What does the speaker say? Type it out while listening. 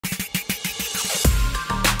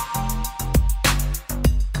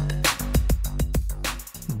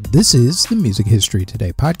This is the Music History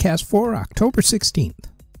Today podcast for October 16th.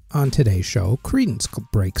 On today's show, Creedence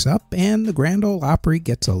breaks up and the Grand Ole Opry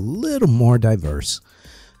gets a little more diverse.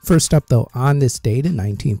 First up, though, on this date in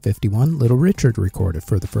 1951, Little Richard recorded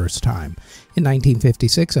for the first time. In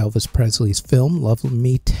 1956, Elvis Presley's film Love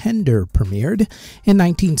Me Tender premiered. In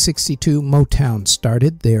 1962, Motown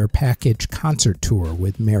started their package concert tour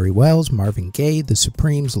with Mary Wells, Marvin Gaye, The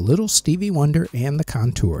Supremes, Little Stevie Wonder, and The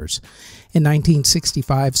Contours. In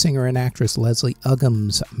 1965, singer and actress Leslie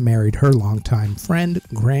Uggams married her longtime friend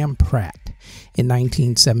Grahame Pratt. In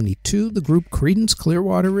 1972, the group Creedence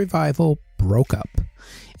Clearwater Revival broke up.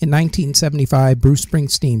 In 1975, Bruce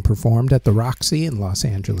Springsteen performed at the Roxy in Los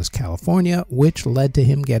Angeles, California, which led to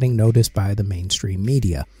him getting noticed by the mainstream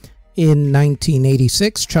media. In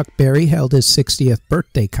 1986, Chuck Berry held his 60th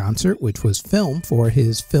birthday concert, which was filmed for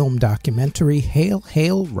his film documentary Hail,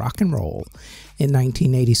 Hail, Rock and Roll. In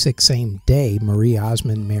 1986, same day, Marie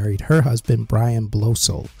Osmond married her husband, Brian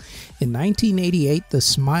Blosel. In 1988, the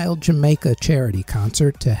Smile Jamaica charity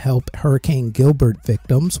concert to help Hurricane Gilbert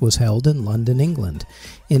victims was held in London, England.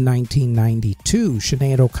 In 1992,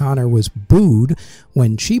 Sinead O'Connor was booed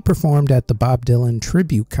when she performed at the Bob Dylan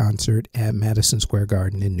tribute concert at Madison Square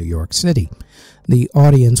Garden in New York City. The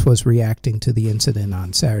audience was reacting to the incident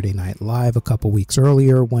on Saturday Night Live a couple weeks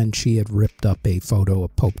earlier when she had ripped up a photo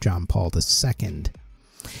of Pope John Paul II.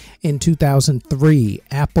 In 2003,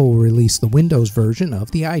 Apple released the Windows version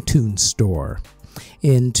of the iTunes Store.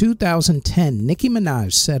 In 2010, Nicki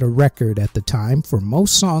Minaj set a record at the time for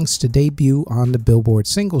most songs to debut on the Billboard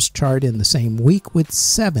singles chart in the same week with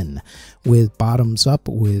 7, with Bottoms Up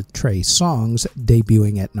with Trey Songz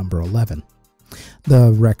debuting at number 11.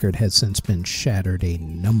 The record has since been shattered a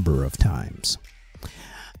number of times.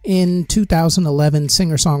 In 2011,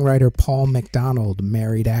 singer-songwriter Paul McDonald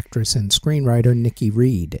married actress and screenwriter Nikki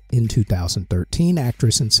Reed. In 2013,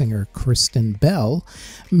 actress and singer Kristen Bell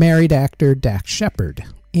married actor Dax Shepard.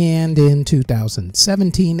 And in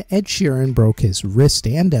 2017, Ed Sheeran broke his wrist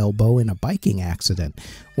and elbow in a biking accident,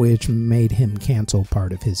 which made him cancel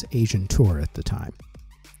part of his Asian tour at the time.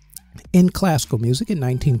 In classical music, in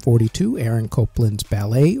 1942, Aaron Copland's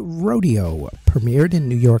ballet Rodeo premiered in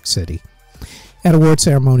New York City. At award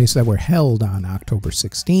ceremonies that were held on October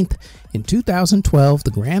 16th, in 2012, the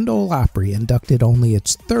Grand Ole Opry inducted only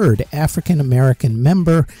its third African-American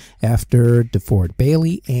member after DeFord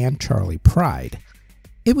Bailey and Charlie Pride.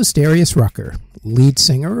 It was Darius Rucker, lead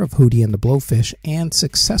singer of Hootie and the Blowfish and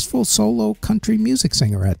successful solo country music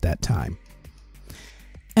singer at that time.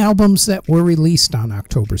 Albums that were released on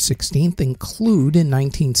October 16th include in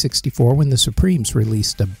 1964 when the Supremes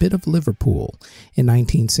released A Bit of Liverpool. In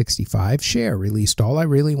 1965, Cher released All I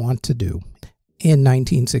Really Want to Do. In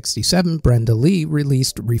 1967, Brenda Lee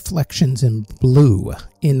released Reflections in Blue.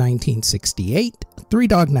 In 1968, Three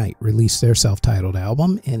Dog Night released their self-titled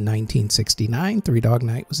album. In 1969, Three Dog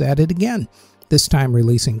Night was added again, this time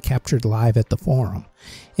releasing Captured Live at the Forum.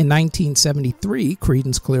 In 1973,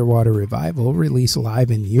 Creedence Clearwater Revival released Live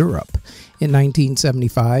in Europe. In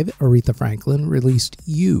 1975, Aretha Franklin released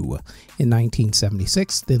You. In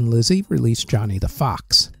 1976, Thin Lizzy released Johnny the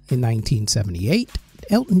Fox. In 1978,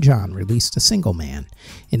 Elton John released A Single Man.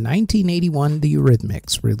 In 1981, The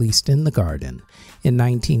Eurythmics released In the Garden. In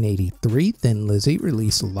 1983, Thin Lizzy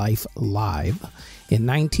released Life Live. In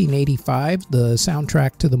 1985, the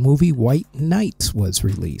soundtrack to the movie White Nights was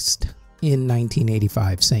released. In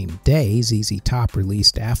 1985, same day, ZZ Top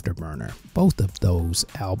released Afterburner. Both of those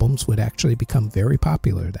albums would actually become very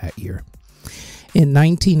popular that year. In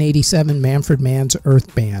 1987, Manfred Mann's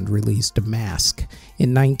Earth Band released Mask.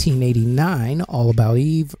 In 1989, All About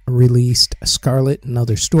Eve released Scarlet and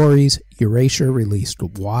Other Stories. Erasure released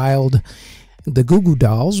Wild. The Goo Goo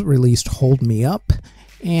Dolls released Hold Me Up.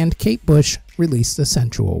 And Kate Bush released The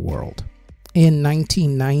Sensual World. In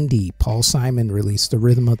 1990, Paul Simon released The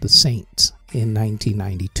Rhythm of the Saints. In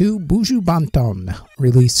 1992, Buju Banton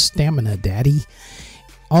released Stamina Daddy.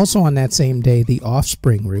 Also on that same day, The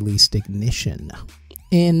Offspring released Ignition.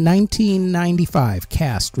 In 1995,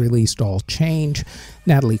 Cast released All Change.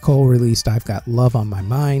 Natalie Cole released I've Got Love on My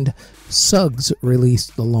Mind. Suggs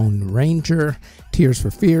released The Lone Ranger. Tears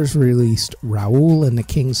for Fears released Raoul and the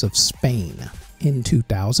Kings of Spain. In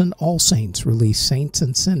 2000, All Saints released Saints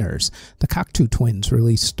and Sinners. The Cocteau Twins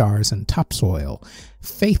released Stars and Topsoil.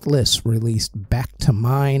 Faithless released Back to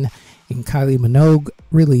Mine. And Kylie Minogue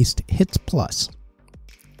released Hits Plus.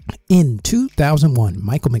 In 2001,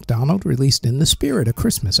 Michael McDonald released In the Spirit, a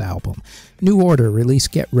Christmas album. New Order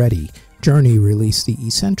released Get Ready. Journey released The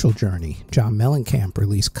Essential Journey. John Mellencamp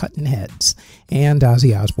released Cutting Heads. And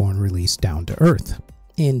Ozzy Osbourne released Down to Earth.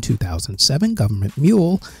 In 2007, Government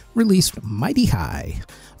Mule released Mighty High.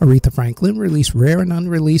 Aretha Franklin released rare and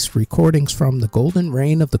unreleased recordings from The Golden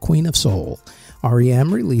Reign of the Queen of Soul.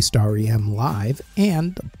 REM released REM Live,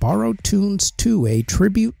 and Borrowed Tunes 2, a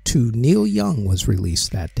tribute to Neil Young, was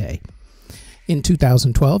released that day. In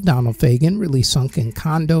 2012, Donald Fagen released Sunken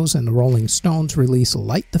Condos, and the Rolling Stones released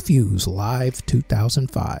Light the Fuse Live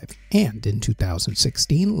 2005. And in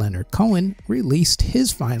 2016, Leonard Cohen released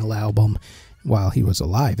his final album, while he was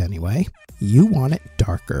alive anyway, You Want It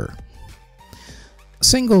Darker.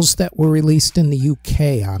 Singles that were released in the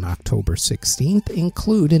UK on October 16th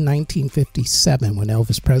include in 1957 when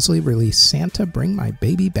Elvis Presley released Santa Bring My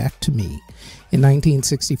Baby Back to Me. In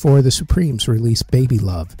 1964, the Supremes released Baby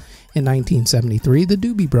Love. In 1973, the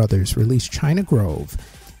Doobie Brothers released China Grove.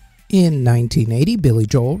 In 1980, Billy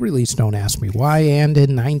Joel released Don't Ask Me Why, and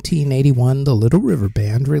in 1981, the Little River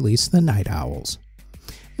Band released The Night Owls.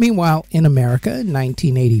 Meanwhile, in America, in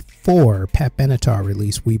 1984, Pat Benatar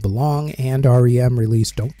released We Belong, and REM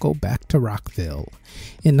released Don't Go Back to Rockville.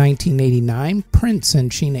 In 1989, Prince and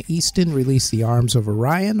Sheena Easton released The Arms of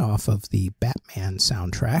Orion off of the Batman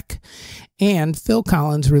soundtrack, and Phil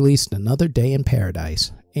Collins released Another Day in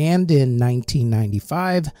Paradise. And in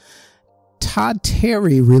 1995, Todd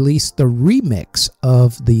Terry released the remix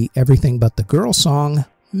of the Everything But the Girl song,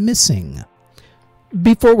 Missing.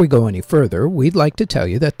 Before we go any further, we'd like to tell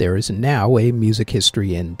you that there is now a Music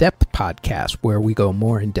History In-Depth podcast where we go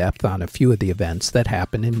more in-depth on a few of the events that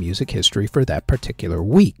happen in music history for that particular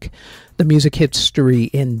week. The Music History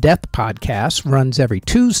In-Depth podcast runs every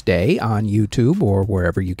Tuesday on YouTube or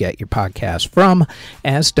wherever you get your podcast from,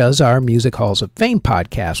 as does our Music Halls of Fame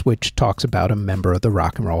podcast, which talks about a member of the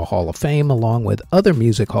Rock and Roll Hall of Fame along with other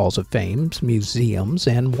Music Halls of Fame, museums,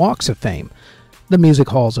 and walks of fame. The Music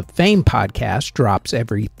Halls of Fame podcast drops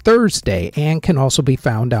every Thursday and can also be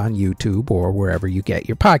found on YouTube or wherever you get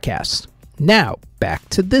your podcasts. Now, back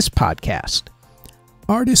to this podcast.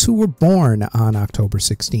 Artists who were born on October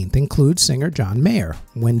 16th include singer John Mayer,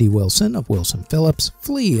 Wendy Wilson of Wilson Phillips,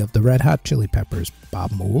 Flea of the Red Hot Chili Peppers,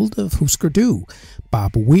 Bob Mould of Husker Du,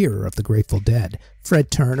 Bob Weir of the Grateful Dead,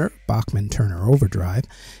 Fred Turner, Bachman Turner Overdrive,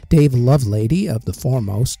 Dave Lovelady of The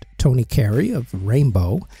Foremost, Tony Carey of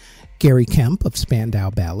Rainbow, Gary Kemp of Spandau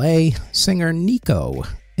Ballet, singer Nico,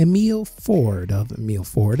 Emile Ford of Emile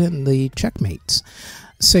Ford and the Checkmates,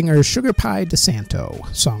 singer Sugar Pie DeSanto,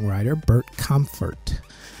 songwriter Bert Comfort,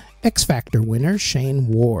 X Factor winner Shane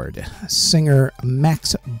Ward, singer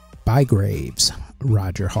Max Bygraves,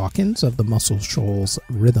 Roger Hawkins of the Muscle Shoals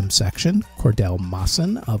Rhythm Section, Cordell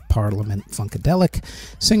Mawson of Parliament Funkadelic,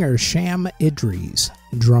 singer Sham Idris,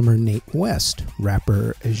 drummer Nate West,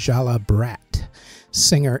 rapper Jala Brat,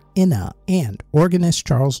 singer Inna, and organist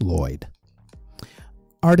Charles Lloyd.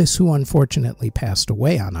 Artists who unfortunately passed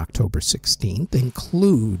away on October 16th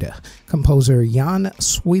include composer Jan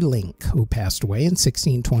Sweelinck, who passed away in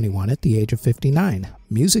 1621 at the age of 59.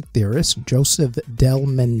 Music theorist Joseph Del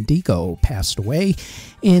Mendigo passed away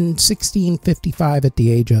in 1655 at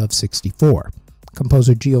the age of 64.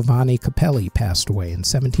 Composer Giovanni Capelli passed away in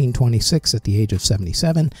 1726 at the age of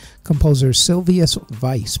 77. Composer Silvius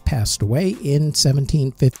Weiss passed away in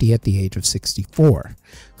 1750 at the age of 64.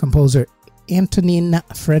 Composer Antonin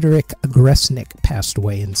Frederick Gresnik passed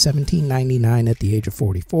away in 1799 at the age of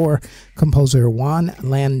 44. Composer Juan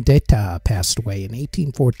Landeta passed away in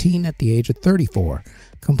 1814 at the age of 34.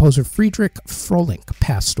 Composer Friedrich Frohlich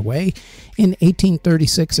passed away in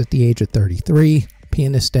 1836 at the age of 33.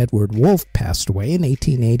 Pianist Edward Wolff passed away in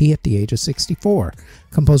 1880 at the age of 64.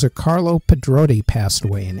 Composer Carlo Pedrotti passed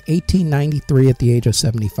away in 1893 at the age of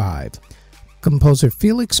 75. Composer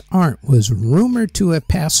Felix Arndt was rumored to have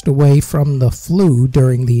passed away from the flu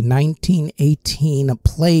during the 1918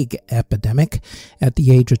 plague epidemic at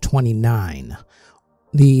the age of 29.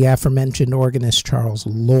 The aforementioned organist Charles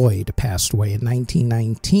Lloyd passed away in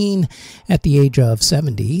 1919 at the age of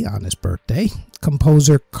 70 on his birthday.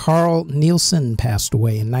 Composer Carl Nielsen passed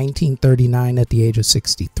away in 1939 at the age of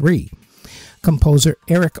 63. Composer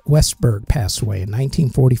Eric Westberg passed away in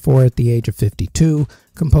 1944 at the age of 52.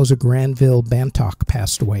 Composer Granville Bantock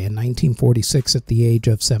passed away in 1946 at the age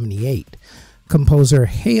of 78. Composer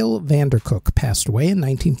Hale Vandercook passed away in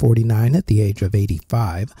 1949 at the age of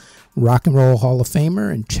 85. Rock and Roll Hall of Famer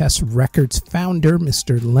and Chess Records founder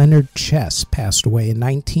Mr. Leonard Chess passed away in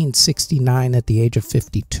 1969 at the age of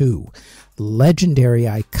 52. Legendary,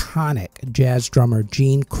 iconic jazz drummer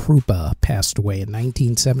Gene Krupa passed away in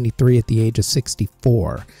 1973 at the age of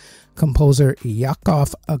 64. Composer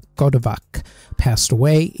Yakov Godovac passed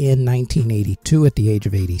away in 1982 at the age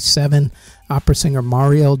of 87. Opera singer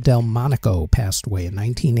Mario Delmonico passed away in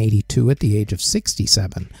 1982 at the age of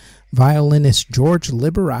 67. Violinist George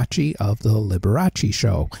Liberace of The Liberace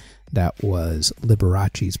Show. That was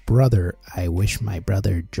Liberace's brother. I wish my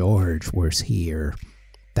brother George was here.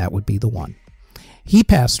 That would be the one. He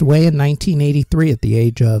passed away in 1983 at the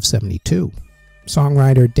age of 72.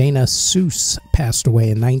 Songwriter Dana Seuss passed away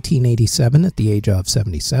in 1987 at the age of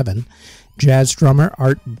 77. Jazz drummer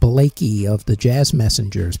Art Blakey of the Jazz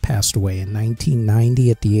Messengers passed away in 1990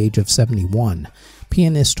 at the age of 71.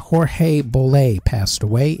 Pianist Jorge Bolet passed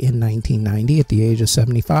away in 1990 at the age of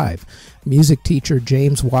 75. Music teacher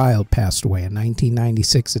James Wilde passed away in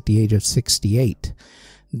 1996 at the age of 68.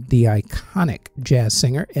 The iconic jazz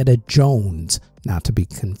singer Etta Jones, not to be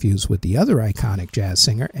confused with the other iconic jazz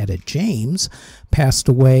singer Etta James, passed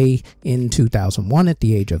away in 2001 at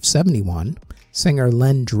the age of 71. Singer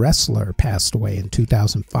Len Dressler passed away in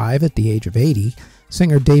 2005 at the age of 80.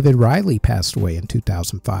 Singer David Riley passed away in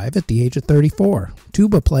 2005 at the age of 34.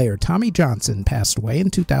 Tuba player Tommy Johnson passed away in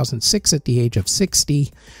 2006 at the age of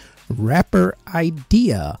 60. Rapper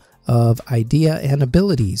Idea of Idea and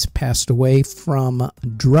Abilities passed away from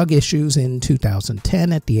drug issues in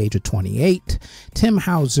 2010 at the age of 28. Tim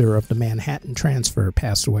Hauser of the Manhattan Transfer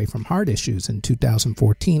passed away from heart issues in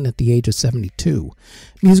 2014 at the age of 72.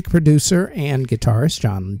 Music producer and guitarist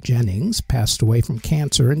John Jennings passed away from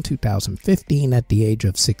cancer in 2015 at the age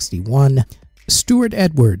of 61. Stuart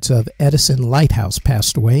Edwards of Edison Lighthouse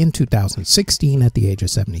passed away in 2016 at the age of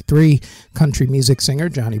 73. Country music singer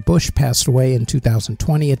Johnny Bush passed away in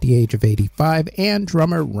 2020 at the age of 85. And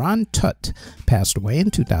drummer Ron Tutt passed away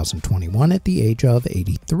in 2021 at the age of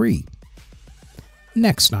 83.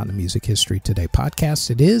 Next on the Music History Today podcast,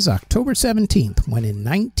 it is October 17th, when in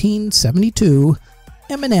 1972,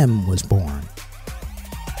 Eminem was born.